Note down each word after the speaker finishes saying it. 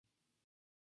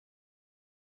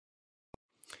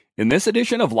In this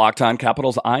edition of Locked On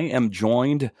Capitals, I am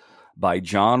joined by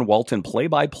John Walton,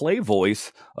 play-by-play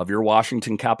voice of your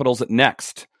Washington Capitals.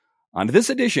 Next on this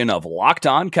edition of Locked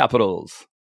On Capitals.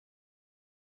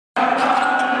 Your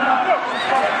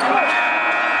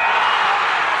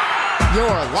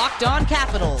Locked On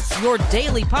Capitals, your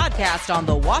daily podcast on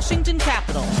the Washington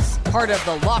Capitals. Part of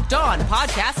the Locked On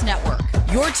Podcast Network,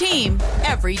 your team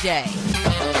every day.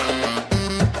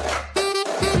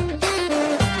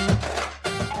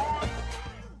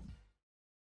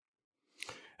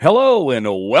 Hello and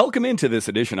welcome into this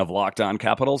edition of Locked On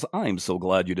Capitals. I'm so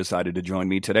glad you decided to join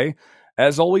me today.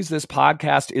 As always, this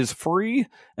podcast is free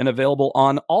and available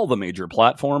on all the major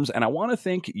platforms, and I want to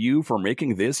thank you for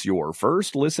making this your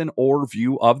first listen or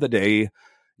view of the day.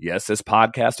 Yes, this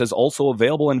podcast is also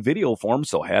available in video form,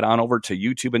 so head on over to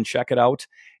YouTube and check it out.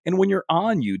 And when you're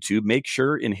on YouTube, make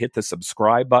sure and hit the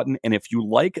subscribe button, and if you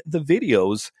like the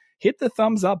videos, hit the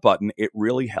thumbs up button. It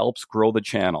really helps grow the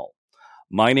channel.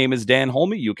 My name is Dan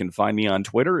Holme. You can find me on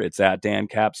Twitter. It's at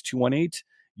DanCaps218.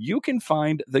 You can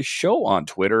find the show on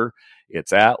Twitter.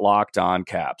 It's at Locked On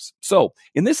Caps. So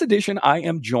in this edition, I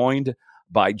am joined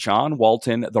by John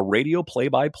Walton, the radio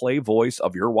play-by-play voice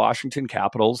of your Washington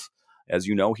Capitals. As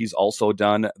you know, he's also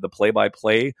done the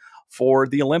play-by-play for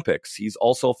the Olympics. He's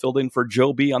also filled in for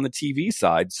Joe B on the TV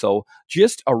side. So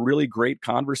just a really great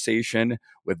conversation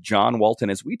with John Walton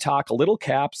as we talk a little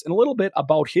Caps and a little bit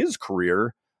about his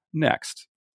career next.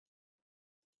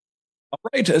 All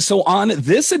right, so on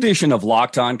this edition of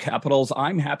Locked On Capitals,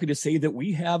 I'm happy to say that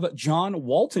we have John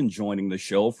Walton joining the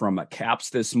show from Caps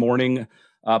This Morning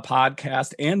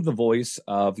podcast and the voice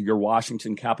of your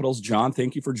Washington Capitals. John,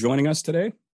 thank you for joining us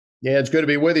today. Yeah, it's good to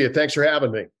be with you. Thanks for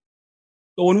having me.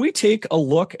 So when we take a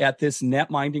look at this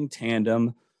net-minding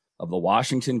tandem of the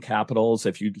Washington Capitals,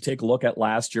 if you take a look at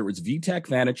last year, it was Vitek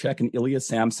Vanacek and Ilya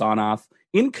Samsonov.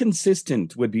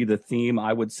 Inconsistent would be the theme,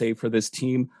 I would say, for this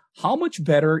team. How much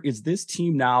better is this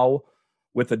team now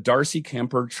with the Darcy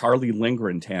Kuemper, Charlie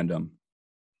Lindgren tandem?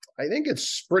 I think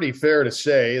it's pretty fair to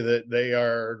say that they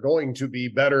are going to be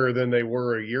better than they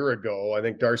were a year ago. I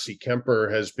think Darcy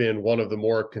Kuemper has been one of the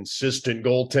more consistent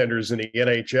goaltenders in the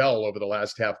NHL over the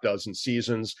last half dozen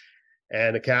seasons.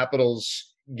 And the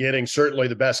Capitals getting certainly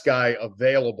the best guy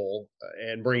available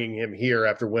and bringing him here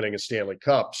after winning a Stanley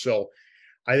Cup. So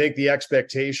I think the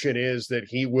expectation is that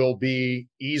he will be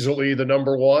easily the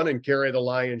number one and carry the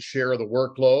lion's share of the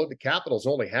workload. The Capitals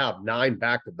only have 9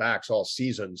 back-to-backs all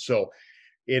season, so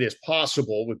it is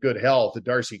possible with good health that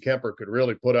Darcy Kuemper could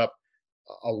really put up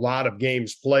a lot of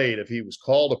games played if he was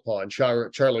called upon.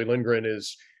 Charlie Lindgren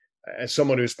is as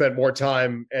someone who spent more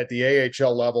time at the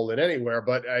AHL level than anywhere,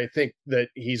 but I think that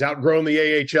he's outgrown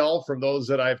the AHL from those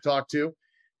that I've talked to,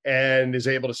 and is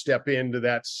able to step into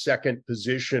that second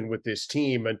position with this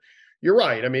team. And you're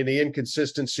right. I mean, the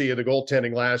inconsistency of the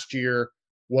goaltending last year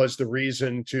was the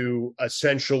reason to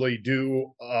essentially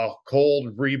do a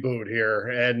cold reboot here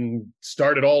and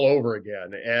start it all over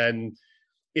again. And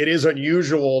it is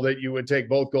unusual that you would take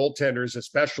both goaltenders,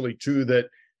 especially two that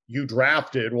you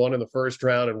drafted, one in the first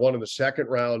round and one in the second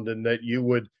round, and that you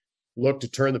would look to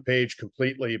turn the page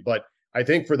completely. But I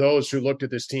think for those who looked at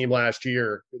this team last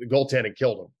year, the goaltending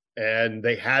killed them, and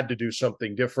they had to do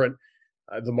something different.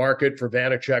 The market for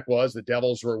Vanacek was the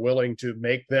Devils were willing to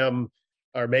make him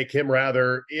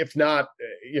rather, if not,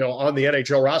 on the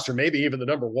NHL roster, maybe even the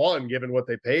number one, given what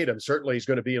they paid him. Certainly he's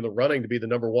going to be in the running to be the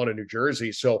number one in New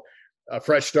Jersey. So a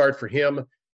fresh start for him.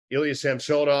 Ilya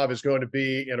Samsonov is going to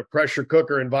be in a pressure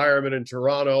cooker environment in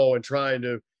Toronto and trying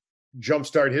to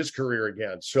jumpstart his career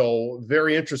again. So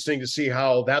very interesting to see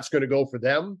how that's going to go for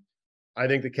them. I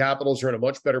think the Capitals are in a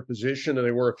much better position than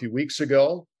they were a few weeks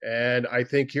ago. And I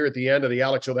think here at the end of the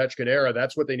Alex Ovechkin era,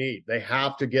 that's what they need. They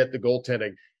have to get the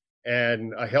goaltending.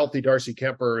 And a healthy Darcy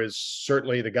Kuemper is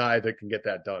certainly the guy that can get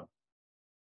that done.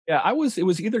 Yeah, it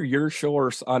was either your show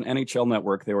or on NHL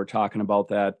Network. They were talking about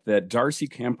that Darcy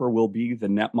Kuemper will be the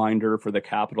netminder for the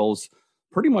Capitals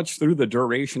pretty much through the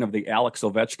duration of the Alex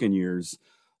Ovechkin years.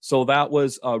 So that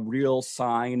was a real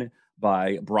sign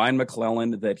by Brian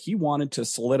McClellan that he wanted to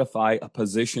solidify a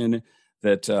position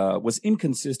that was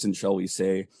inconsistent, shall we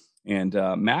say. And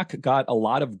Mac got a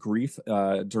lot of grief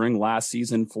during last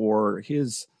season for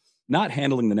his not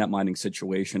handling the netminding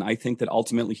situation. I think that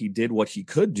ultimately he did what he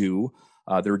could do.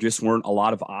 There just weren't a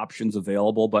lot of options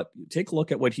available. But take a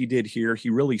look at what he did here.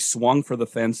 He really swung for the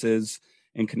fences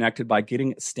and connected by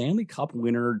getting Stanley Cup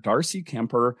winner Darcy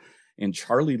Kuemper and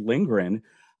Charlie Lindgren.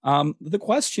 The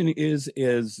question is,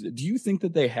 do you think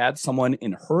that they had someone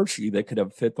in Hershey that could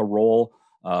have fit the role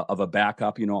of a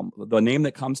backup? You know, the name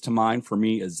that comes to mind for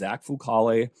me is Zach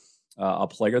Fucale. a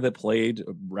player that played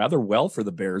rather well for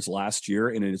the Bears last year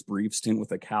in his brief stint with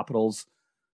the Capitals.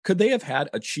 Could they have had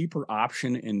a cheaper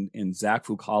option in Zach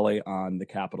Fucale on the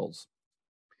Capitals?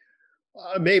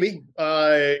 Maybe.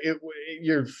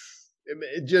 There's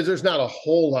not a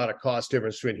whole lot of cost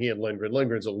difference between he and Lindgren.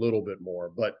 Lindgren's a little bit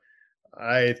more, but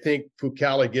I think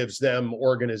Fucale gives them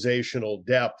organizational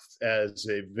depth as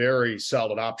a very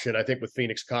solid option. I think with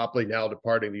Phoenix Copley now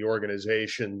departing the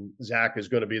organization, Zach is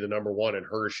going to be the number one in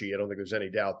Hershey. I don't think there's any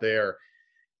doubt there.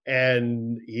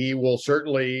 And he will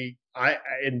certainly,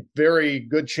 in very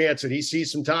good chance that he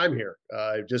sees some time here,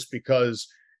 just because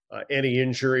any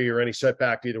injury or any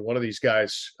setback to either one of these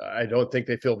guys, I don't think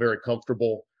they feel very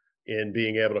comfortable in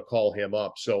being able to call him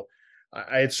up. So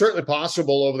it's certainly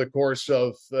possible over the course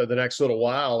of the next little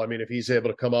while. I mean, if he's able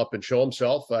to come up and show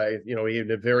himself, he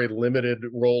had a very limited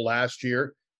role last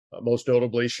year, most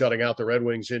notably shutting out the Red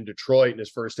Wings in Detroit in his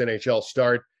first NHL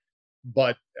start.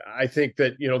 But I think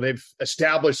that, they've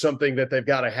established something that they've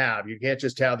got to have. You can't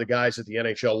just have the guys at the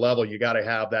NHL level. You got to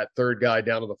have that third guy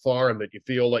down to the farm that you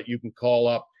feel that you can call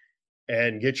up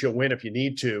and get you a win if you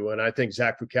need to. And I think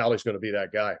Zach Fucale is going to be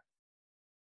that guy.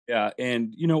 Yeah,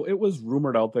 and, it was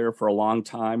rumored out there for a long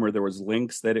time, or there was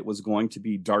links that it was going to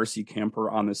be Darcy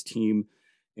Kuemper on this team.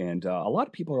 And a lot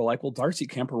of people are like, well, Darcy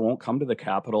Kuemper won't come to the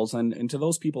Capitals. And to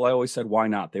those people, I always said, why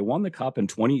not? They won the Cup in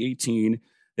 2018.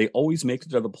 They always make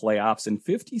it to the playoffs. In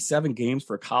 57 games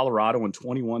for Colorado in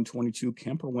 21-22,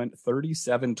 Kuemper went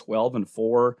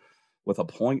 37-12-4 with a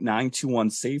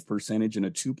 .921 save percentage and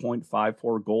a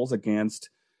 2.54 goals against.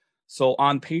 So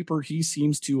on paper, he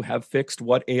seems to have fixed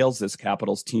what ails this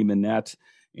Capitals team in net.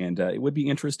 And it would be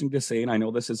interesting to say, and I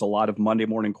know this is a lot of Monday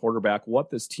morning quarterback, what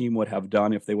this team would have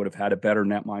done if they would have had a better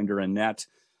netminder in net.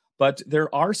 But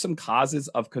there are some causes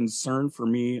of concern for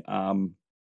me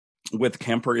with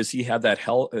Kuemper. Is he had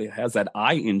has that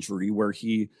eye injury where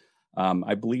he,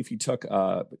 I believe he took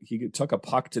a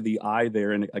puck to the eye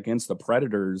there and against the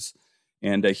Predators,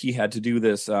 and he had to do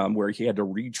this where he had to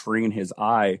retrain his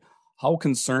eye. How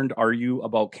concerned are you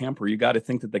about Kuemper? You got to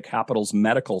think that the Capitals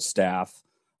medical staff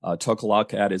took a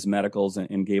look at his medicals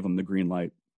and gave him the green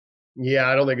light. Yeah,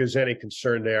 I don't think there's any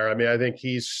concern there. I mean, I think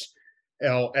he's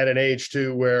at an age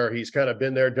too where he's kind of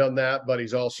been there, done that, but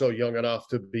he's also young enough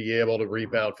to be able to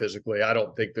rebound physically. I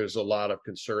don't think there's a lot of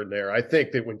concern there. I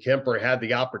think that when Kuemper had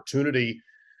the opportunity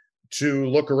to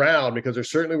look around, because there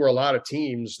certainly were a lot of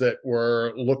teams that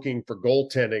were looking for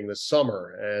goaltending this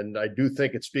summer. And I do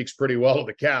think it speaks pretty well to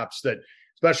the Caps that,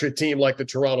 especially a team like the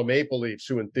Toronto Maple Leafs,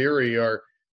 who in theory are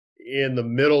in the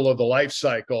middle of the life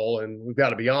cycle. And we've got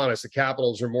to be honest, the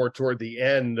Capitals are more toward the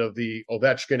end of the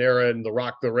Ovechkin era and the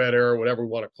Rock the Red era, whatever we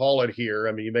want to call it here.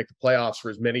 I mean, you make the playoffs for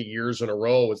as many years in a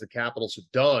row as the Capitals have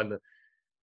done.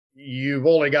 You've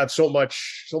only got so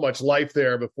much life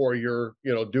there before you're,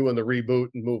 doing the reboot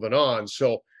and moving on.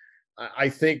 So I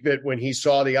think that when he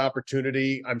saw the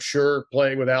opportunity, I'm sure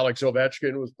playing with Alex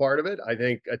Ovechkin was part of it. I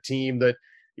think a team that,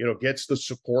 gets the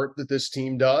support that this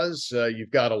team does.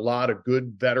 You've got a lot of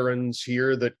good veterans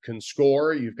here that can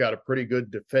score. You've got a pretty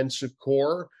good defensive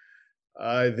core.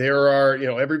 There are,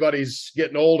 everybody's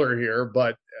getting older here,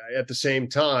 but at the same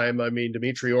time, I mean,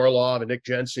 Dmitry Orlov and Nick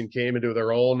Jensen came into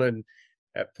their own and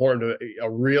have formed a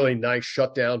really nice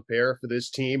shutdown pair for this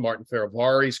team. Martin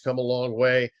Fehervari's come a long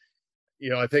way.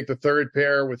 I think the third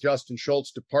pair with Justin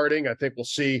Schultz departing, I think we'll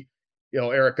see,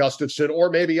 Eric Gustafsson or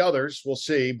maybe others. We'll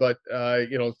see. But,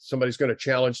 somebody's going to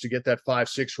challenge to get that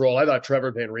 5-6 role. I thought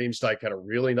Trevor Van Riemsdyk had a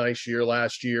really nice year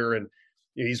last year, and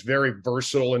he's very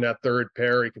versatile in that third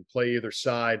pair. He can play either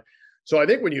side. So I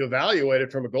think when you evaluate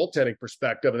it from a goaltending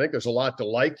perspective, I think there's a lot to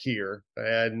like here.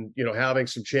 And, having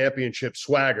some championship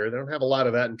swagger, they don't have a lot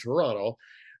of that in Toronto.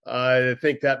 I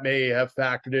think that may have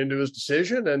factored into his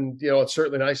decision. And, it's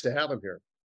certainly nice to have him here.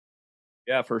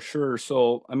 Yeah, for sure.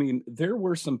 So, I mean, there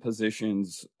were some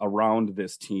positions around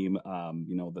this team.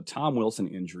 The Tom Wilson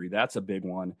injury, that's a big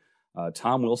one.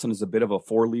 Tom Wilson is a bit of a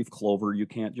four-leaf clover. You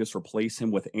can't just replace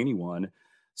him with anyone.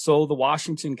 So the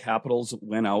Washington Capitals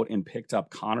went out and picked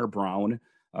up Connor Brown.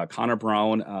 Connor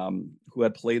Brown, who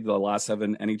had played the last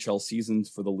 7 NHL seasons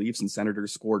for the Leafs and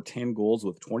Senators, scored 10 goals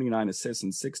with 29 assists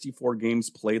in 64 games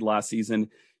played last season.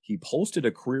 He posted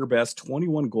a career-best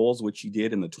 21 goals, which he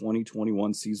did in the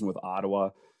 2021 season with Ottawa.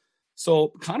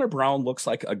 So Connor Brown looks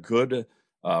like a good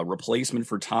replacement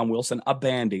for Tom Wilson, a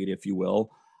Band-Aid, if you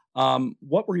will.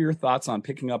 What were your thoughts on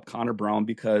picking up Connor Brown?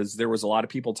 Because there was a lot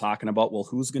of people talking about, well,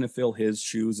 who's going to fill his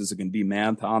shoes? Is it going to be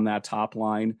Mantha on that top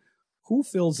line? Who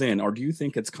fills in, or do you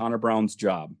think it's Connor Brown's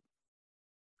job?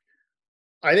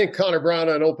 I think Connor Brown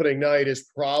on opening night is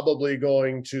probably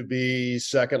going to be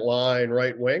second line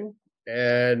right wing.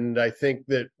 And I think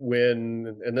that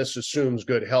and this assumes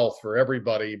good health for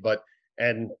everybody,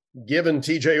 and given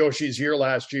TJ Oshie's year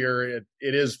last year,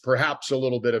 it is perhaps a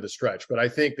little bit of a stretch. But I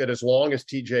think that as long as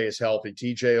TJ is healthy,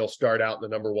 TJ will start out in the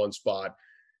number one spot.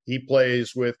 He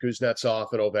plays with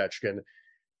Kuznetsov and Ovechkin.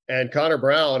 And Connor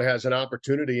Brown has an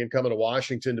opportunity in coming to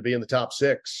Washington to be in the top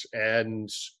six. And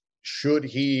should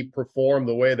he perform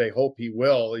the way they hope he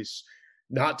will, he's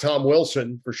not Tom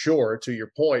Wilson for sure, to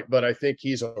your point, but I think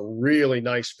he's a really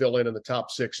nice fill-in in the top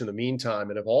six in the meantime.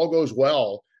 And if all goes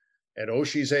well and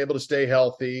Oshie's able to stay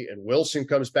healthy and Wilson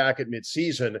comes back at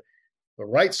midseason, the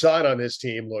right side on this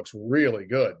team looks really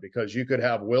good because you could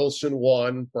have Wilson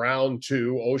 1, Brown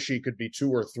 2, Oshie could be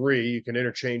 2 or 3. You can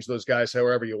interchange those guys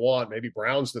however you want. Maybe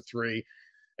Brown's the 3,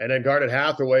 and then Garnet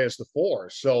Hathaway is the 4.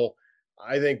 So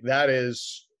I think that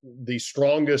is the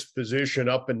strongest position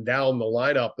up and down the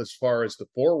lineup as far as the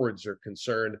forwards are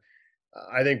concerned.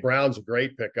 I think Brown's a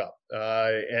great pickup,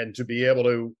 and to be able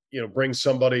to bring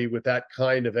somebody with that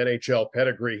kind of NHL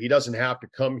pedigree, he doesn't have to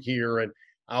come here and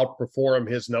outperform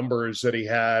his numbers that he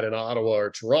had in Ottawa or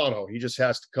Toronto. He just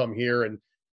has to come here and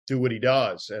do what he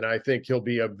does, and I think he'll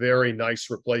be a very nice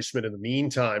replacement in the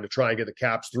meantime to try and get the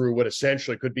Caps through what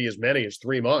essentially could be as many as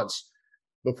 3 months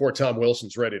before Tom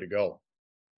Wilson's ready to go.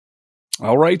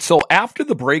 All right, so after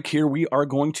the break here, we are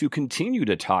going to continue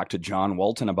to talk to John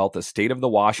Walton about the state of the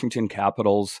Washington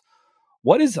Capitals.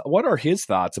 What are his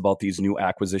thoughts about these new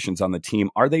acquisitions on the team?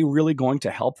 Are they really going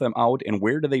to help them out, and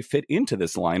where do they fit into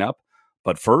this lineup?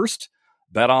 But first,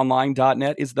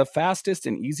 betonline.net is the fastest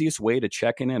and easiest way to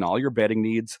check in all your betting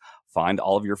needs. Find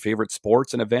all of your favorite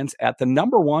sports and events at the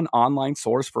 #1 online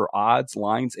source for odds,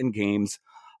 lines, and games.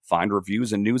 Find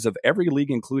reviews and news of every league,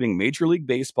 including Major League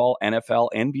Baseball, NFL,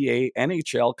 NBA,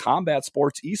 NHL, combat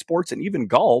sports, esports, and even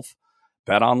golf.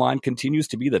 BetOnline continues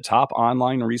to be the top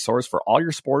online resource for all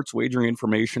your sports wagering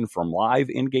information, from live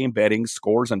in-game betting,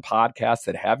 scores, and podcasts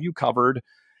that have you covered.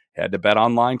 Head to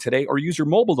BetOnline today or use your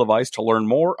mobile device to learn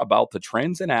more about the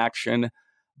trends in action.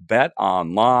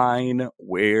 BetOnline,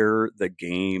 where the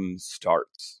game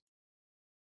starts.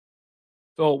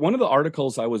 So one of the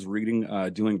articles I was reading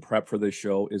doing prep for this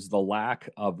show is the lack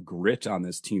of grit on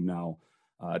this team now.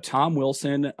 Tom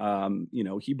Wilson,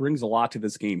 he brings a lot to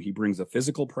this game. He brings a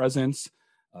physical presence.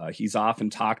 He's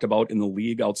often talked about in the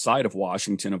league outside of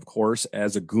Washington, of course,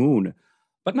 as a goon.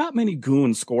 But not many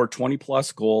goons score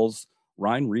 20-plus goals.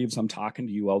 Ryan Reeves, I'm talking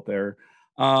to you out there.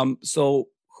 So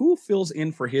who fills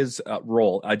in for his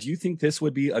role? Do you think this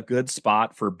would be a good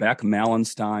spot for Beck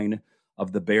Malenstein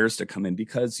of the Bears to come in?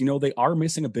 Because, they are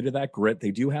missing a bit of that grit.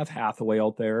 They do have Hathaway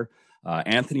out there.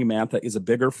 Anthony Mantha is a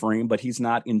bigger frame, but he's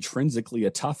not intrinsically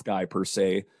a tough guy per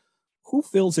se. Who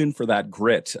fills in for that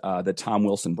grit that Tom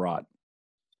Wilson brought?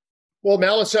 Well,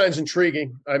 Malenstein's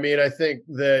intriguing. I mean, I think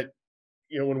that,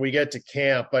 when we get to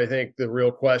camp, I think the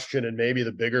real question and maybe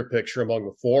the bigger picture among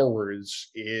the forwards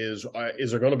is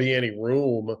there going to be any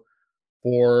room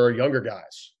for younger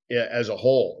guys as a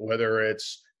whole, whether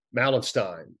it's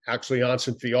Malenstein, Axel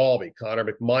Jonsson-Fialbi, Connor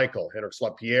McMichael, Henrik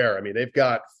Lapierre. I mean, they've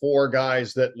got 4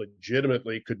 guys that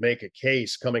legitimately could make a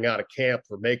case coming out of camp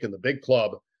for making the big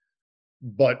club.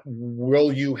 But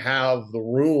will you have the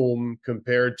room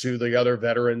compared to the other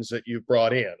veterans that you've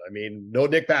brought in? I mean, no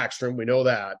Nick Backstrom, we know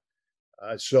that.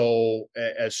 So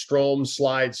as Strome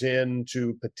slides in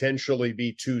to potentially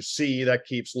be 2C, that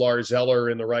keeps Lars Eller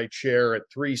in the right chair at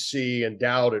 3C and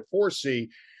Dowd at 4C.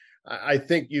 I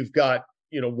think you've got,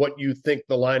 what you think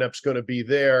the lineup's going to be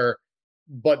there.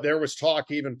 But there was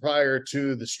talk even prior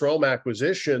to the Strome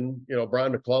acquisition.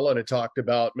 Brian McClellan had talked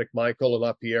about McMichael and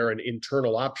Lapierre and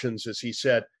internal options, as he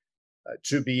said,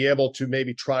 to be able to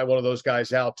maybe try one of those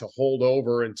guys out to hold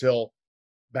over until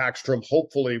Backstrom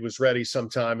hopefully was ready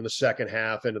sometime in the second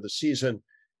half into the season.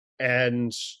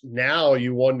 And now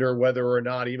you wonder whether or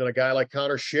not even a guy like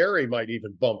Connor Sherry might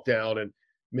even bump down and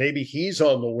maybe he's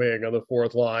on the wing on the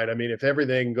fourth line. I mean, if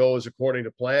everything goes according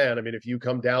to plan, I mean, if you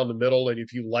come down the middle and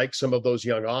if you like some of those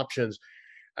young options,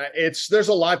 there's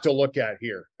a lot to look at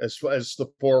here as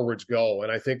the forwards go.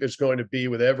 And I think there's going to be,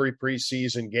 with every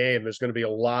preseason game, there's going to be a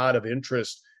lot of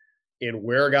interest in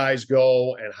where guys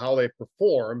go and how they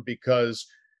perform, because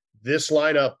this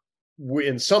lineup,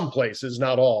 in some places,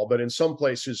 not all, but in some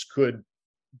places, could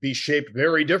be shaped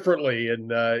very differently in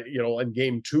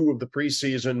game 2 of the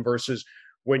preseason versus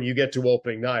when you get to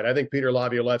opening night. I think Peter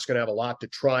Laviolette's going to have a lot to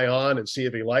try on and see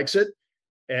if he likes it.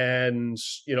 And,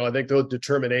 I think those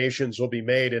determinations will be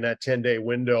made in that 10-day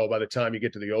window by the time you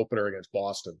get to the opener against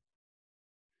Boston.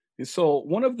 So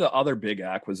one of the other big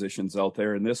acquisitions out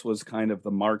there, and this was kind of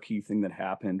the marquee thing that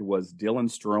happened, was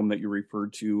Dylan Strome that you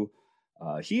referred to.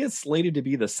 He is slated to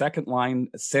be the second line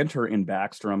center in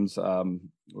Backstrom's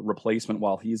replacement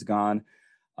while he's gone.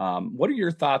 What are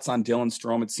your thoughts on Dylan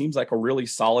Strome? It seems like a really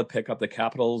solid pickup. The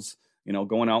Capitals,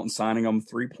 going out and signing him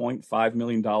 $3.5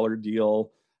 million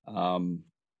deal.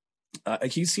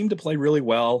 He seemed to play really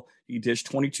well. He dished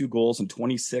 22 goals and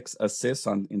 26 assists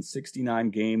in 69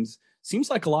 games. Seems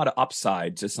like a lot of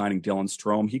upside to signing Dylan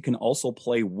Strome. He can also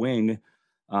play wing.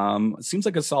 Seems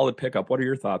like a solid pickup. What are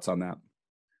your thoughts on that?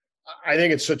 I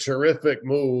think it's a terrific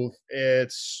move.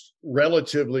 It's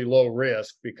relatively low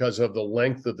risk because of the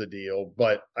length of the deal.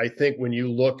 But I think when you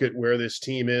look at where this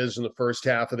team is in the first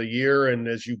half of the year, and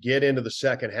as you get into the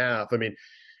second half, I mean,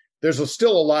 there's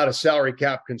still a lot of salary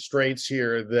cap constraints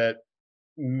here that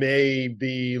may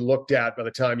be looked at by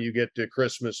the time you get to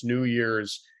Christmas, New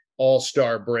Year's,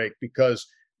 All-Star break, because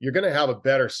you're going to have a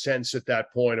better sense at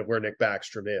that point of where Nick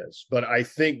Backstrom is. But I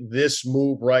think this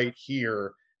move right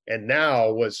here and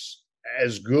now was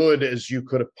as good as you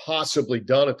could have possibly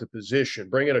done at the position.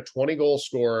 Bring in a 20-goal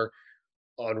scorer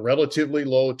on relatively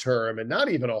low term and not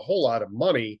even a whole lot of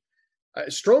money.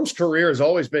 Strome's career has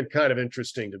always been kind of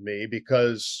interesting to me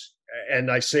because, and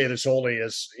I say this only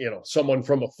as, someone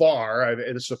from afar,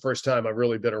 this is the first time I've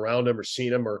really been around him or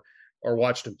seen him or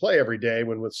watched him play every day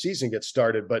when the season gets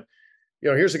started. But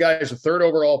here's a guy who's a third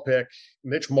overall pick.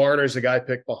 Mitch Marner's the guy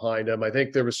picked behind him. I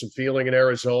think there was some feeling in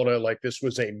Arizona like this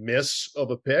was a miss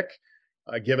of a pick,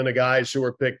 given the guys who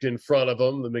were picked in front of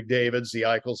him, the McDavids, the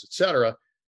Eichels, et cetera.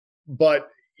 But,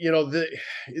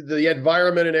 the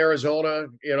environment in Arizona,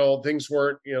 things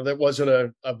weren't, that wasn't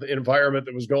an environment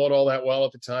that was going all that well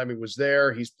at the time he was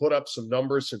there. He's put up some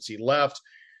numbers since he left.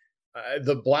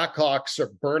 The Blackhawks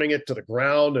are burning it to the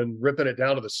ground and ripping it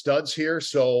down to the studs here.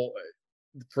 So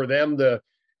for them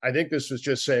I think this was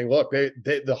just saying, look,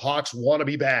 the Hawks want to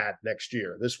be bad next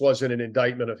year. This wasn't an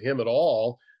indictment of him at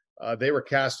all. They were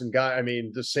casting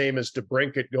the same as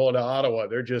DeBrincat going to Ottawa.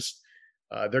 They're just,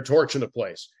 they're torching the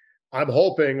place. I'm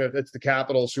hoping that it's the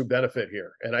Capitals who benefit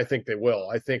here, and I think they will.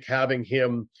 I think having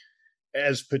him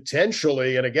as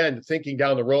potentially, and again, thinking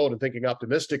down the road and thinking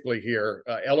optimistically here,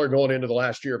 Eller going into the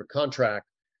last year of a contract,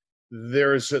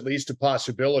 there's at least a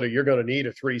possibility you're going to need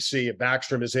a 3C if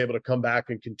Backstrom is able to come back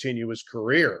and continue his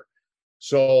career.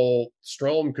 So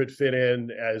Strome could fit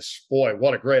in as, boy,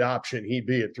 what a great option he'd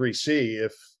be at 3C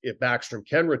if Backstrom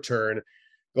can return.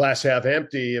 Glass half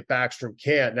empty if Backstrom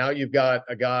can't. Now you've got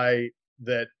a guy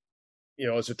that,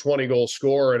 is a 20-goal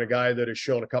scorer and a guy that has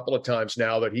shown a couple of times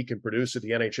now that he can produce at the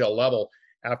NHL level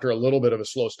after a little bit of a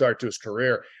slow start to his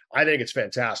career. I think it's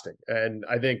fantastic. And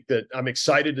I think that I'm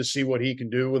excited to see what he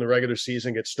can do when the regular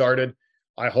season gets started.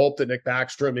 I hope that Nick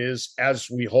Backstrom is, as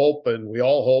we hope, and we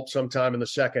all hope sometime in the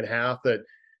second half, that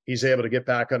he's able to get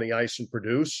back on the ice and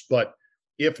produce. But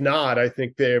if not, I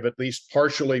think they've at least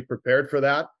partially prepared for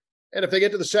that. And if they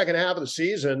get to the second half of the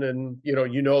season and,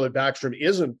 that Backstrom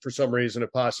isn't for some reason a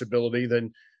possibility,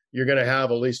 then you're going to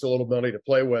have at least a little money to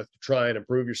play with to try and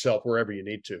improve yourself wherever you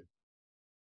need to.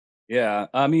 Yeah,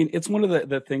 I mean, it's one of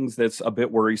the things that's a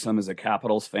bit worrisome as a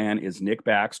Capitals fan is Nick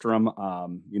Backstrom.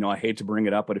 I hate to bring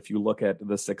it up, but if you look at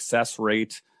the success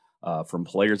rate from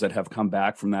players that have come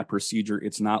back from that procedure,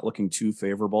 it's not looking too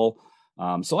favorable.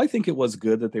 So I think it was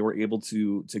good that they were able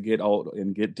to get out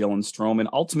and get Dylan Strome. And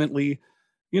ultimately,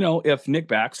 if Nick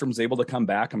Backstrom's able to come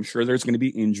back, I'm sure there's going to be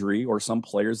injury or some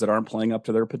players that aren't playing up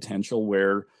to their potential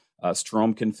where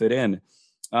Strome can fit in.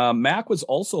 Mac was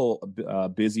also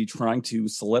busy trying to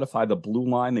solidify the blue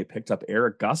line. They picked up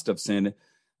Eric Gustafsson.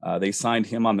 They signed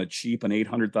him on the cheap, an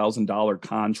 $800,000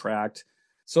 contract.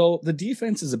 So the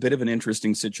defense is a bit of an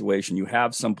interesting situation. You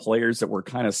have some players that were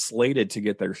kind of slated to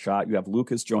get their shot. You have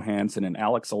Lucas Johansson and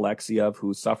Alex Alexiev,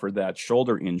 who suffered that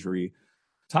shoulder injury.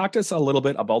 Talk to us a little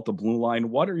bit about the blue line.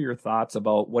 What are your thoughts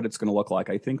about what it's going to look like?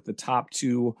 I think the top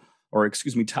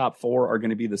four are going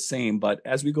to be the same, but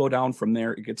as we go down from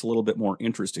there, it gets a little bit more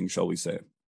interesting, shall we say?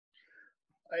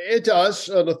 It does.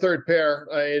 The third pair,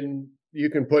 and you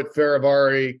can put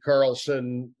Faravari,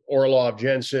 Carlson, Orlov,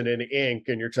 Jensen, and Inc.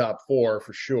 in your top four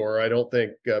for sure. I don't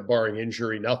think, barring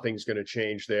injury, nothing's going to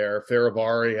change there.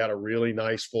 Faravari had a really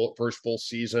nice first full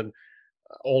season.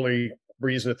 Only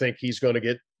reason to think he's going to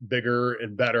get bigger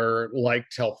and better.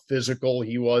 Liked how physical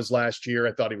he was last year.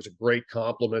 I thought he was a great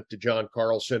compliment to John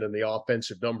Carlson and the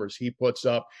offensive numbers he puts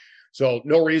up. So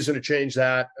no reason to change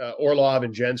that. Orlov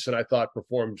and Jensen, I thought,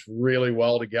 performed really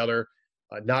well together.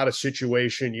 Not a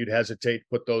situation you'd hesitate to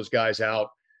put those guys out.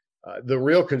 The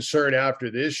real concern after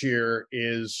this year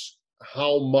is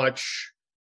how much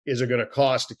is it going to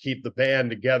cost to keep the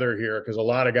band together here? Because a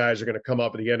lot of guys are going to come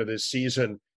up at the end of this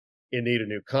season in need of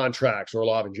new contracts,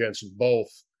 Orlov and Jensen both,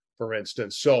 for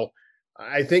instance. So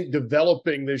I think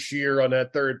developing this year on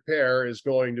that third pair is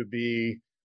going to be,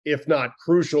 if not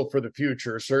crucial for the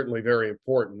future, certainly very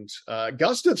important.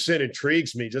 Gustafsson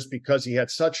intrigues me just because he had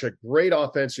such a great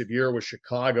offensive year with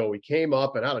Chicago. He came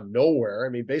up and out of nowhere. I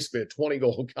mean, basically a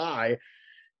 20-goal guy,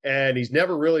 and he's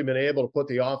never really been able to put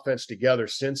the offense together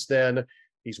since then.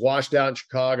 He's washed out in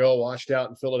Chicago, washed out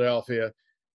in Philadelphia.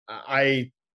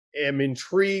 I am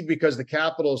intrigued because the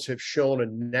Capitals have shown a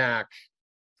knack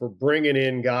for bringing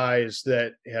in guys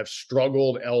that have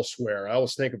struggled elsewhere. I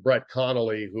always think of Brett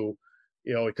Connolly, who,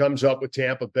 he comes up with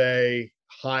Tampa Bay,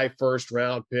 high first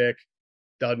round pick,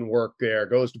 doesn't work there,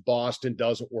 goes to Boston,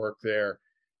 doesn't work there,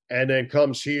 and then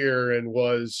comes here and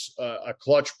was a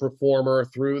clutch performer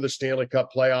through the Stanley Cup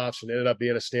playoffs and ended up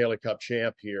being a Stanley Cup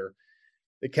champ here.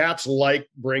 The Caps like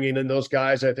bringing in those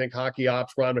guys. I think hockey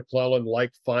ops, Ron McClellan,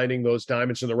 like finding those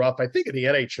diamonds in the rough. I think in the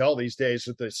NHL these days,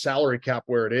 with the salary cap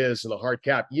where it is and the hard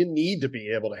cap, you need to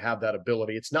be able to have that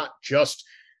ability. It's not just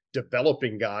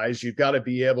developing guys. You've got to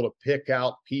be able to pick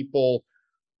out people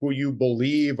who you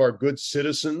believe are good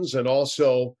citizens and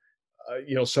also,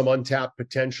 some untapped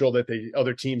potential that the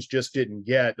other teams just didn't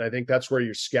get. And I think that's where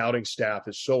your scouting staff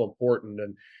is so important.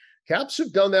 And Caps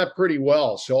have done that pretty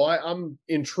well. So I'm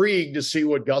intrigued to see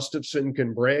what Gustafsson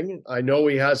can bring. I know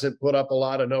he hasn't put up a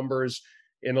lot of numbers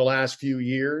in the last few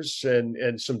years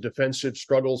and some defensive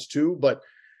struggles too, but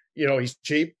he's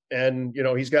cheap and,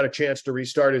 he's got a chance to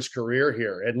restart his career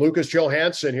here. And Lucas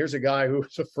Johansson, here's a guy who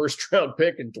was a first round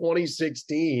pick in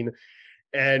 2016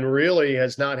 and really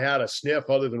has not had a sniff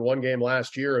other than one game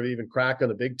last year of even cracking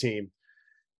the big team.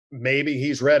 Maybe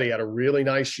he's ready. Had a really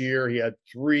nice year. He had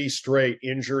 3 straight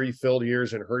injury-filled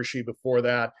years in Hershey before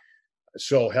that.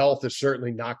 So health has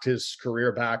certainly knocked his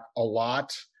career back a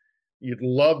lot. You'd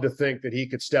love to think that he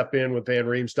could step in with Van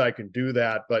Riemsdyk and do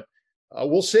that, but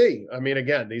we'll see. I mean,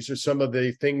 again, these are some of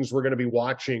the things we're going to be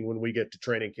watching when we get to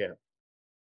training camp.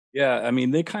 Yeah, I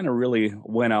mean, they kind of really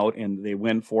went out and they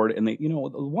went for it. And they, the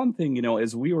one thing,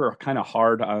 is we were kind of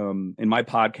hard in my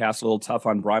podcast, a little tough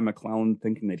on Brian McClellan,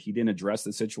 thinking that he didn't address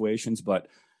the situations. But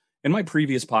in my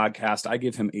previous podcast, I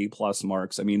give him A+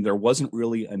 marks. I mean, there wasn't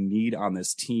really a need on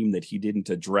this team that he didn't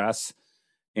address.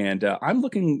 And I'm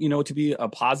looking, to be a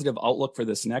positive outlook for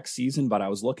this next season. But I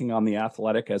was looking on The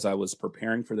Athletic as I was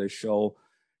preparing for this show.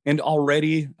 And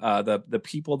already the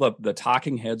people, the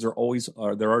talking heads they're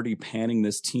already panning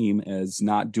this team as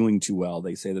not doing too well.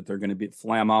 They say that they're going to be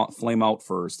flame out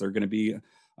first. They're going to be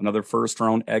another first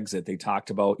round exit. They talked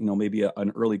about, maybe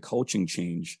an early coaching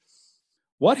change.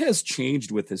 What has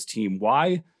changed with this team?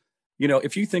 Why,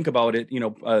 if you think about it,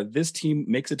 this team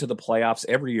makes it to the playoffs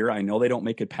every year. I know they don't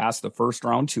make it past the first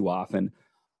round too often.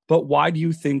 But why do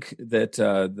you think that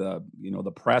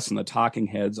the press and the talking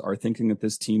heads are thinking that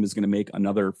this team is going to make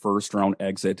another first round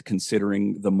exit,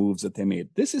 considering the moves that they made?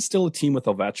 This is still a team with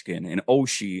Ovechkin and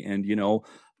Oshie and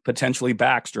potentially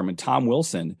Backstrom and Tom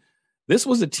Wilson. This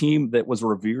was a team that was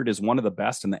revered as one of the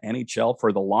best in the NHL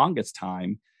for the longest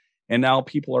time, and now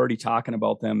people are already talking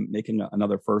about them making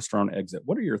another first round exit.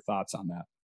 What are your thoughts on that?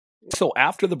 So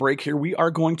after the break here, we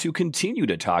are going to continue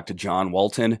to talk to John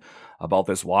Walton about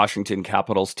this Washington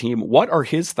Capitals team. What are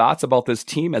his thoughts about this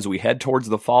team as we head towards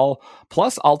the fall?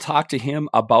 Plus, I'll talk to him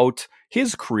about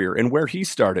his career and where he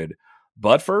started.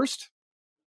 But first...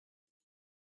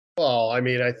 Well, I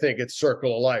mean, I think it's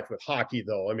circle of life with hockey,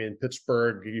 though. I mean,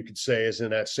 Pittsburgh, you could say, is in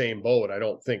that same boat. I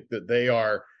don't think that they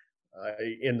are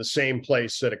in the same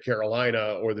place that a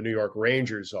Carolina or the New York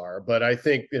Rangers are. But I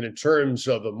think in terms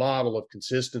of the model of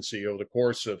consistency over the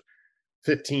course of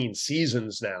 15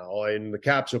 seasons now, and the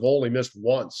Caps have only missed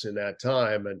once in that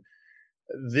time. And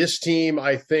this team,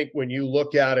 I think when you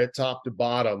look at it top to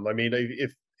bottom, I mean,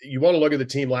 if you want to look at the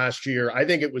team last year, I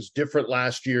think it was different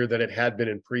last year than it had been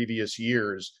in previous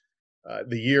years.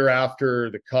 The year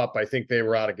after the Cup, I think they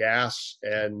were out of gas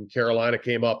and Carolina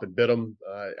came up and bit them.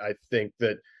 I think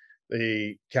that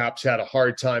the Caps had a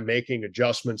hard time making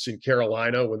adjustments in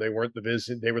Carolina when they weren't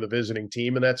they were the visiting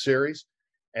team in that series,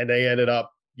 and they ended up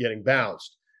getting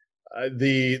bounced.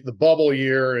 The bubble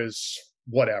year is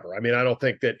whatever. I mean, I don't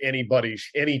think that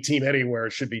any team anywhere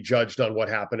should be judged on what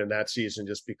happened in that season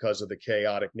just because of the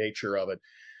chaotic nature of it.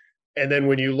 And then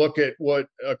when you look at what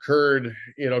occurred,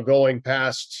 going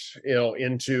past,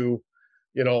 into,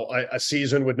 a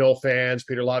season with no fans,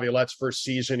 Peter Laviolette's first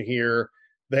season here,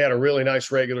 they had a really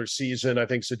nice regular season. I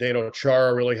think Zdeno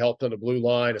Chara really helped on the blue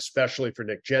line, especially for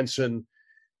Nick Jensen.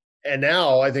 And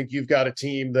now I think you've got a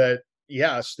team that,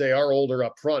 yes, they are older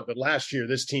up front, but last year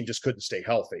this team just couldn't stay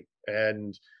healthy.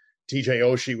 And TJ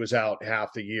Oshie was out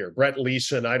half the year. Brett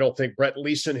Leason, I don't think Brett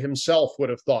Leason himself would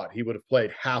have thought he would have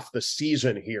played half the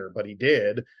season here, but he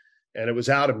did. And it was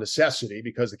out of necessity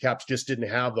because the Caps just didn't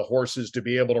have the horses to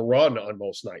be able to run on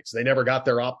most nights. They never got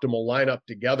their optimal lineup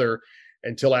together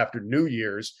until after New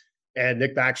Year's, and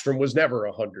Nick Backstrom was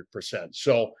never 100%.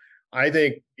 So I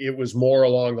think it was more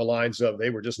along the lines of they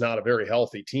were just not a very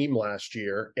healthy team last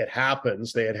year. It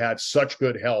happens. They had had such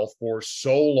good health for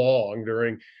so long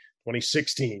during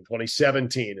 2016,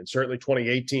 2017, and certainly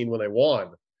 2018 when they won.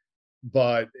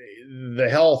 But the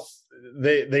health,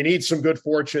 they need some good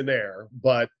fortune there.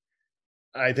 But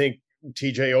I think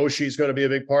TJ Oshie is going to be a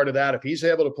big part of that. If he's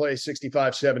able to play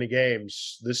 65, 70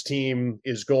 games, this team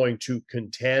is going to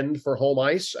contend for home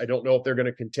ice. I don't know if they're going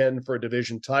to contend for a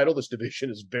division title. This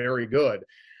division is very good.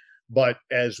 But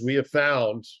as we have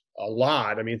found a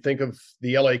lot, I mean, think of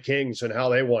the LA Kings and how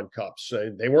they won cups.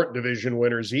 They weren't division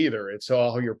winners either. It's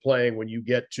all you're playing when you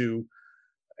get to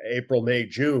April, May,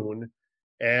 June.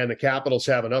 And the Capitals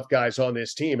have enough guys on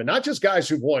this team, and not just guys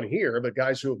who've won here, but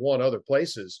guys who have won other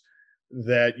places,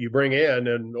 that you bring in,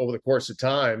 and over the course of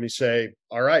time, you say,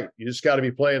 all right, you just got to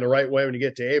be playing the right way when you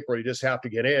get to April. You just have to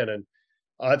get in. And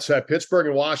I'd say Pittsburgh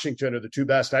and Washington are the two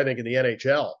best, I think, in the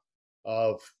NHL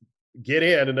of get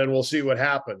in, and then we'll see what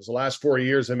happens. The last 4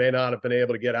 years, they may not have been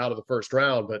able to get out of the first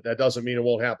round, but that doesn't mean it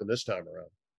won't happen this time around.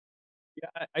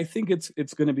 Yeah, I think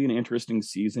it's going to be an interesting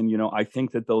season. You know, I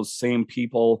think that those same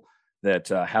people that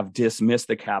have dismissed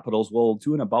the Capitals will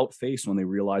do an about face when they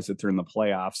realize that they're in the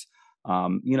playoffs.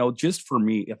 You know, just for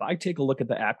me, if I take a look at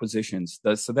the acquisitions,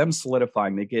 so them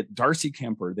solidifying, they get Darcy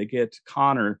Kemper, they get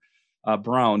Connor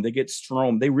Brown, they get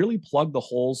Strome. They really plug the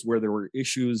holes where there were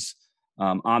issues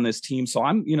on this team. So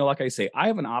I'm, you know, like I say, I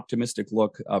have an optimistic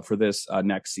look for this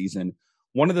next season.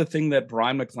 One of the things that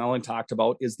Brian McClellan talked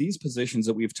about is these positions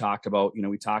that we've talked about. You know,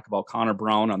 we talk about Connor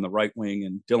Brown on the right wing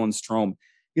and Dylan Strome,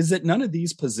 is that none of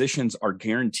these positions are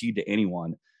guaranteed to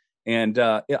anyone. And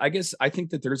I think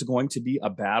that there's going to be a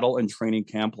battle in training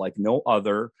camp like no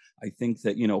other. I think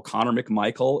that, you know, Connor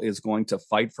McMichael is going to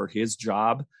fight for his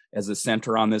job as a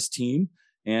center on this team.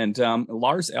 And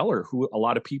Lars Eller, who a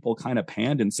lot of people kind of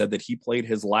panned and said that he played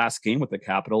his last game with the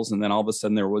Capitals, and then all of a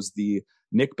sudden there was the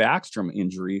Nick Backstrom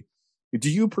injury.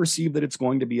 Do you perceive that it's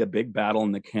going to be a big battle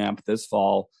in the camp this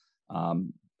fall?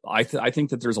 I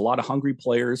think that there's a lot of hungry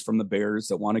players from the Bears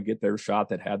that want to get their shot,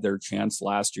 that had their chance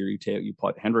last year. You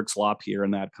put Hendrix Lapierre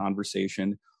in that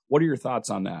conversation. What are your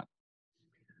thoughts on that?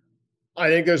 I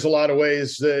think there's a lot of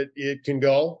ways that it can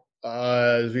go.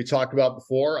 As we talked about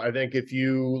before, I think if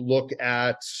you look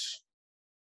at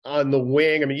on the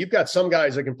wing, I mean, you've got some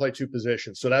guys that can play two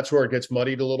positions. So that's where it gets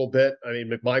muddied a little bit. I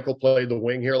mean, McMichael played the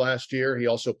wing here last year. He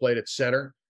also played at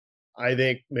center. I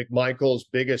think McMichael's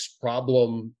biggest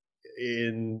problem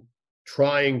in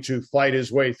trying to fight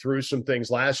his way through some things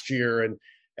last year, and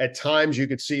at times you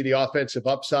could see the offensive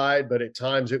upside, but at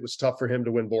times it was tough for him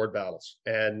to win board battles.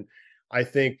 And I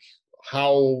think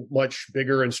how much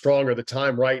bigger and stronger the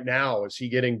time right now, is he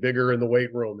getting bigger in the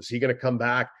weight room? Is he going to come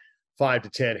back 5 to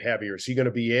 10 heavier? Is he going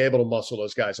to be able to muscle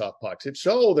those guys off pucks? If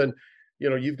so, then, you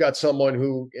know, you've got someone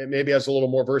who maybe has a little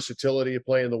more versatility of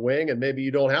playing the wing, and maybe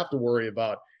you don't have to worry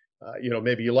about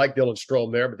maybe you like Dylan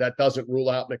Strome there, but that doesn't rule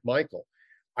out McMichael.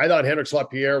 I thought Hendrix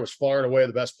Lapierre was far and away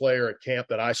the best player at camp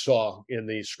that I saw in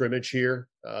the scrimmage here,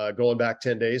 going back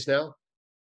 10 days now.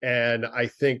 And I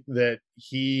think that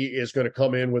he is going to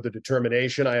come in with a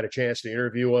determination. I had a chance to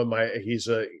interview him. He's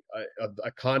a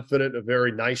confident, a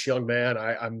very nice young man.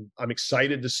 I'm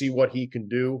excited to see what he can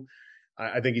do.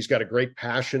 I think he's got a great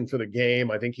passion for the game.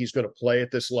 I think he's going to play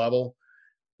at this level.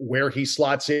 Where he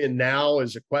slots in now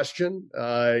is a question,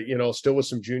 still with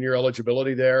some junior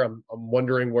eligibility there. I'm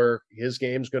wondering where his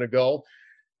game's going to go.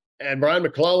 And Brian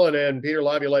McClellan and Peter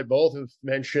Laviolette both have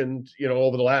mentioned,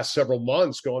 over the last several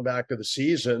months, going back to the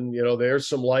season, there's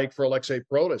some like for Alexei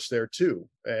Protas there too.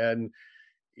 And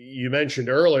you mentioned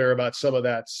earlier about some of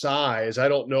that size. I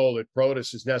don't know that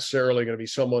Protas is necessarily going to be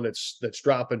someone that's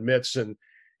dropping mitts and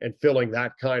filling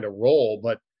that kind of role,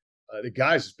 but the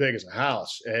guy's as big as a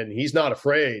house, and he's not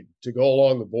afraid to go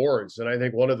along the boards. And I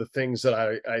think one of the things that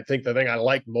I think the thing I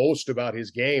like most about his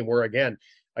game, where again,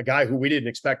 a guy who we didn't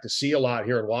expect to see a lot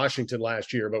here in Washington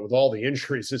last year, but with all the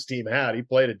injuries this team had, he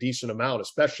played a decent amount,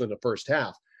 especially in the first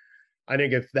half. I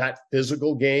think if that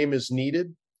physical game is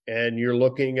needed and you're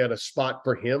looking at a spot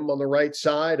for him on the right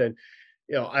side, and,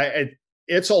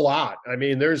 it's a lot. I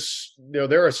mean, there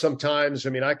are some times,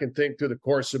 I can think through the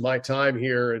course of my time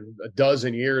here in a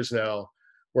dozen years now,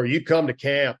 where you come to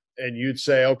camp and you'd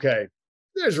say, okay,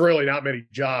 there's really not many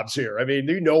jobs here. I mean,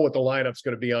 what the lineup's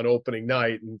going to be on opening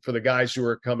night. And for the guys who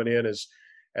are coming in as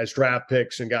draft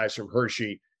picks and guys from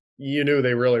Hershey, you knew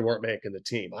they really weren't making the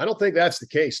team. I don't think that's the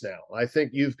case now. I think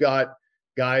you've got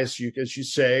guys, as you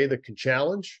say, that can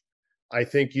challenge. I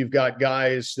think you've got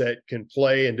guys that can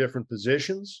play in different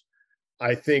positions.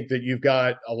 I think that you've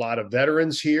got a lot of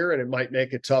veterans here, and it might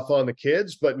make it tough on the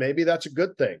kids, but maybe that's a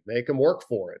good thing. Make them work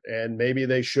for it, and maybe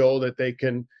they show that they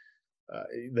can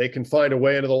find a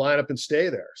way into the lineup and stay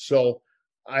there. So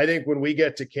I think when we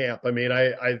get to camp, I mean,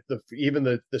 even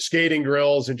the skating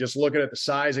drills and just looking at the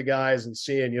size of guys and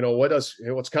seeing,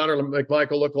 what's Connor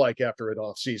McMichael look like after an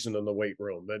off season in the weight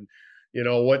room, and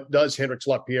what does Hendrix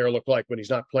Lapierre look like when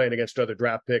he's not playing against other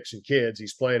draft picks and kids?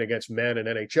 He's playing against men and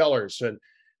NHLers, and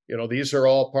these are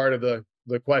all part of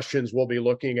the questions we'll be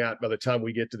looking at by the time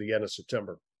we get to the end of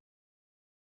September.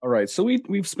 All right. So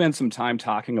we've spent some time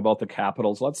talking about the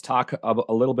Capitals. Let's talk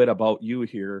a little bit about you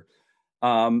here.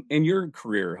 In your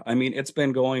career, I mean, it's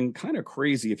been going kind of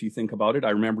crazy if you think about it. I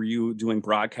remember you doing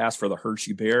broadcasts for the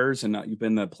Hershey Bears, and you've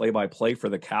been the play-by-play for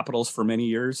the Capitals for many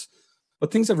years.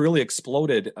 But things have really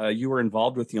exploded. You were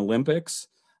involved with the Olympics.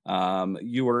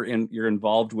 You're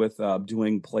involved with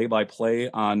doing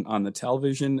play-by-play on the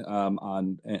television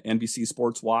on NBC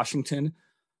Sports Washington.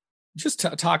 Just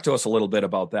talk to us a little bit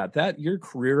about that. Your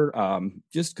career,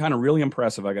 just kind of really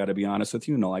impressive. I got to be honest with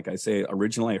you. Like I say,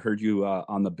 originally I heard you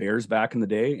on the Bears back in the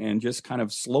day, and just kind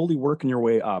of slowly working your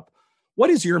way up. What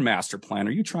is your master plan?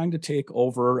 Are you trying to take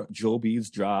over Joe B's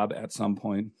job at some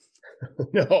point?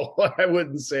 No, I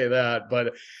wouldn't say that,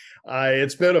 but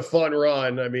it's been a fun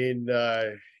run. I mean,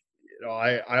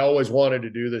 I always wanted to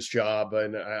do this job,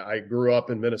 and I grew up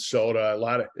in Minnesota.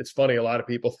 It's funny, a lot of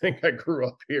people think I grew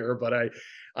up here, but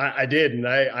I didn't.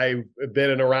 I've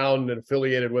been around and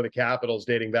affiliated with the Capitals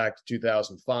dating back to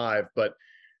 2005. But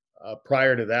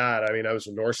prior to that, I mean, I was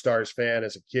a North Stars fan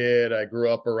as a kid. I grew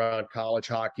up around college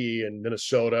hockey in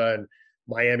Minnesota and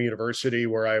Miami University,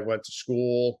 where I went to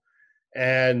school.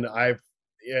 And I've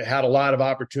had a lot of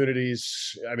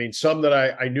opportunities. I mean, some that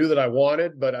I knew that I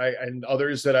wanted, and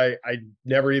others that I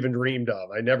never even dreamed of.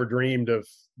 I never dreamed of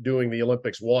doing the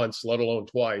Olympics once, let alone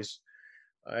twice.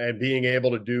 And being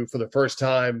able to do for the first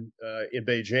time in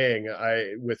Beijing,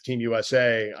 with Team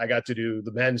USA, I got to do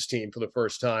the men's team for the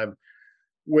first time,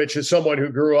 which is someone who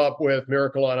grew up with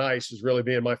Miracle on Ice is really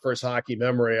being my first hockey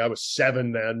memory. I was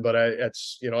 7 then, but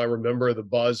I remember the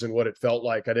buzz and what it felt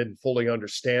like. I didn't fully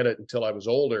understand it until I was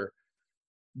older.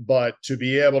 But to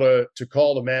be able to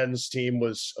call the men's team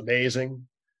was amazing,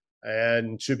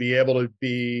 and to be able to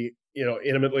be,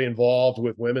 intimately involved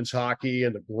with women's hockey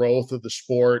and the growth of the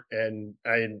sport. And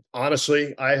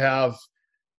honestly, I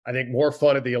think more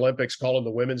fun at the Olympics calling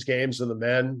the women's games than the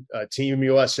men. Team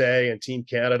USA and Team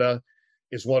Canada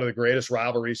is one of the greatest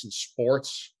rivalries in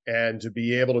sports, and to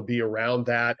be able to be around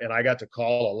that. And I got to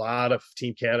call a lot of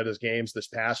Team Canada's games this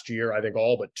past year, I think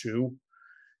all but 2.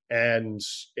 And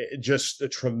just a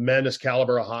tremendous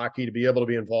caliber of hockey. To be able to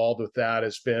be involved with that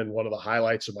has been one of the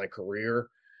highlights of my career.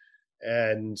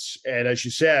 And as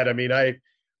you said, I mean,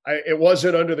 it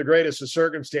wasn't under the greatest of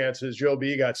circumstances. Joe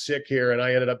B got sick here, and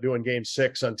I ended up doing Game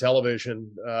 6 on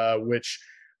television, which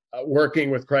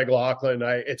working with Craig Laughlin,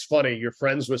 it's funny, you're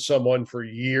friends with someone for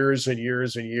years and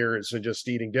years and years, and just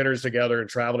eating dinners together and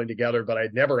traveling together, but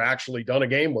I'd never actually done a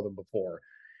game with him before.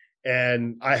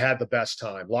 And I had the best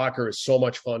time. Locker is so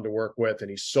much fun to work with,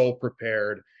 and he's so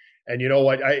prepared. And you know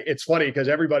what? It's funny because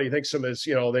everybody thinks of him as,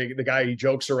 the guy he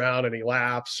jokes around and he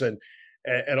laughs and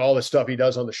all the stuff he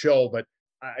does on the show. But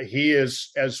he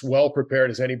is as well prepared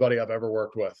as anybody I've ever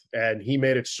worked with. And he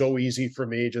made it so easy for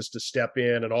me just to step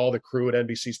in, and all the crew at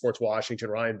NBC Sports Washington,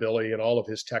 Ryan Billy and all of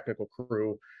his technical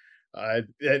crew.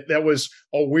 That was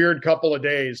a weird couple of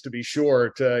days, to be sure.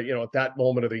 At that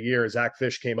moment of the year, Zach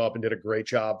Fish came up and did a great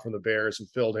job from the Bears and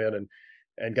filled in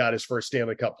and got his first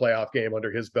Stanley Cup playoff game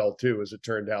under his belt too, as it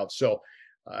turned out. So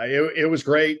it was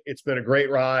great. It's been a great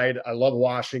ride. I love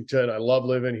Washington. I love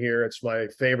living here. It's my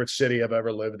favorite city I've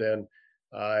ever lived in.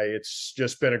 It's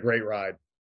just been a great ride.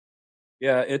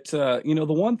 Yeah, it's the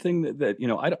one thing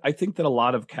that I think that a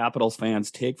lot of Capitals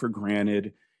fans take for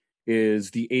granted is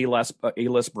the A-list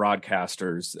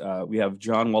broadcasters. We have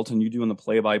John Walton, you doing the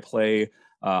play-by-play.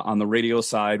 On the radio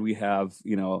side, we have,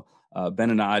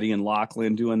 Beninati and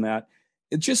Laughlin doing that.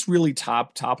 It's just really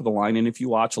top of the line. And if you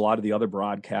watch a lot of the other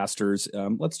broadcasters,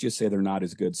 let's just say they're not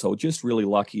as good. So just really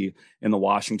lucky in the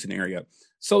Washington area.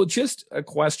 So just a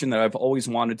question that I've always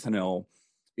wanted to know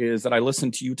is that I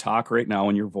listen to you talk right now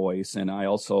in your voice, and I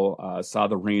also saw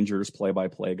the Rangers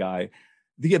play-by-play guy.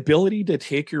 The ability to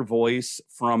take your voice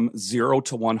from 0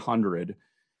 to 100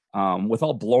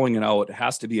 without blowing it out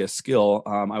has to be a skill.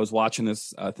 I was watching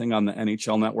this thing on the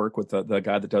NHL Network with the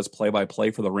guy that does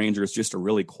play-by-play for the Rangers, just a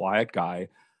really quiet guy.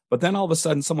 But then all of a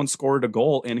sudden someone scored a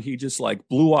goal and he just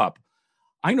blew up.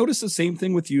 I noticed the same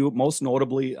thing with you. Most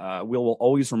notably, we'll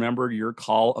always remember your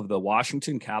call of the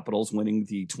Washington Capitals winning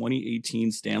the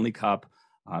 2018 Stanley Cup.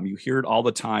 You hear it all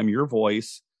the time, your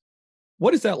voice.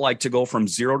 What is that like to go from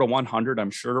 0 to 100? I'm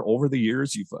sure over the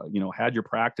years you've had your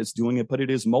practice doing it, but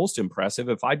it is most impressive.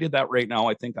 If I did that right now,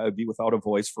 I think I would be without a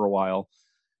voice for a while.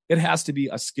 It has to be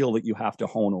a skill that you have to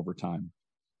hone over time.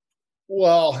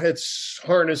 Well, it's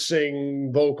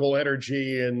harnessing vocal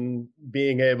energy and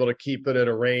being able to keep it at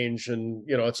a range. And,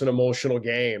 it's an emotional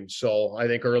game. So I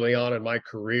think early on in my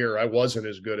career, I wasn't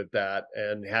as good at that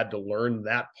and had to learn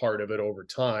that part of it over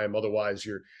time. Otherwise,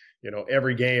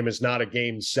 every game is not a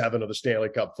game 7 of the Stanley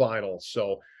Cup Finals.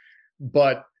 So,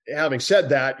 but having said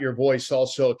that, your voice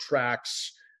also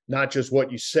tracks not just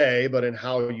what you say, but in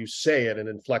how you say it. And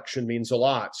inflection means a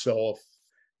lot. So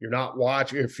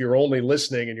if you're only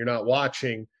listening and you're not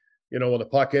watching, when the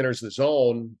puck enters the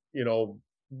zone,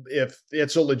 if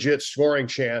it's a legit scoring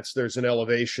chance, there's an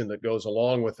elevation that goes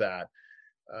along with that.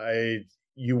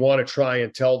 You want to try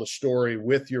and tell the story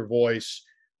with your voice,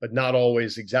 but not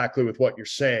always exactly with what you're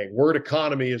saying. Word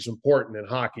economy is important in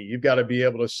hockey. You've got to be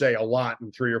able to say a lot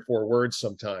in 3 or 4 words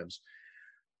sometimes.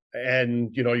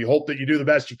 And, you hope that you do the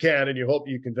best you can, and you hope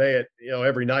you convey it,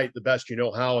 every night the best you know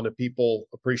how, and the people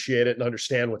appreciate it and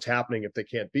understand what's happening if they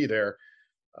can't be there.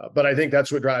 But I think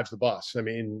that's what drives the bus. I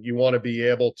mean, you want to be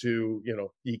able to,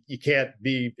 you can't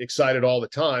be excited all the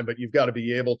time, but you've got to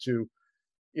be able to,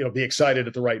 be excited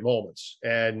at the right moments.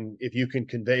 And if you can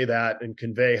convey that and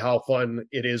convey how fun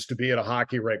it is to be at a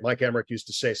hockey rink, Mike Emmerich used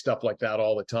to say stuff like that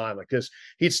all the time. Like this,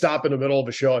 he'd stop in the middle of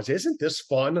a show and say, "Isn't this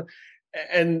fun?"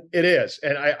 And it is.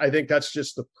 And I think that's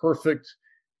just the perfect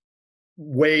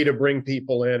way to bring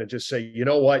people in and just say, you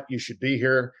know what, you should be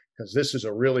here because this is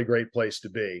a really great place to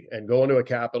be. And going to a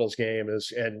Capitals game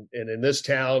and in this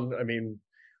town, I mean,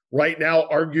 right now,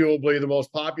 arguably the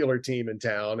most popular team in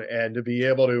town. And to be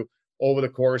able to, over the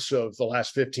course of the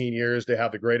last 15 years, to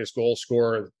have the greatest goal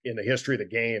scorer in the history of the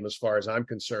game, as far as I'm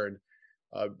concerned,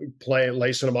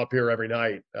 lacing them up here every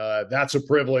night. That's a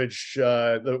privilege.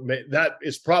 That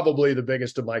is probably the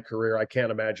biggest of my career. I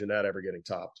can't imagine that ever getting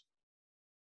topped.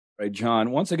 Right,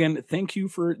 John, once again, thank you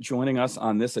for joining us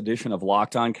on this edition of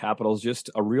Locked On Capitals. Just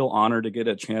a real honor to get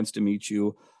a chance to meet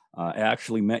you. I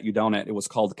actually met you down at, it was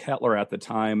called Kettler at the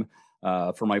time,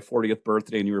 for my 40th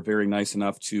birthday, and you were very nice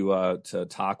enough to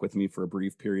talk with me for a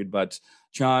brief period. But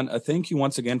John, thank you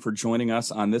once again for joining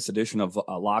us on this edition of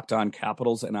Locked On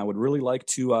Capitals, and I would really like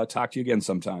to talk to you again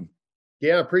sometime.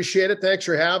 Yeah, appreciate it. Thanks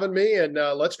for having me, and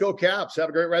let's go Caps. Have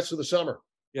a great rest of the summer.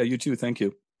 Yeah, you too. Thank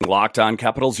you. Locked On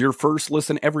Capitals, your first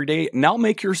listen every day. Now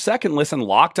make your second listen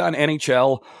Locked On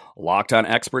NHL. Locked On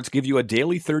experts give you a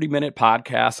daily 30-minute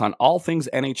podcast on all things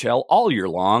NHL all year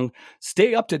long.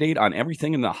 Stay up to date on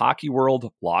everything in the hockey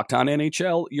world. Locked On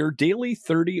NHL, your daily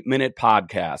 30-minute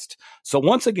podcast. So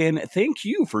once again, thank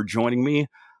you for joining me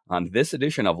on this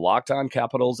edition of Locked On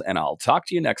Capitals, and I'll talk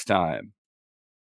to you next time.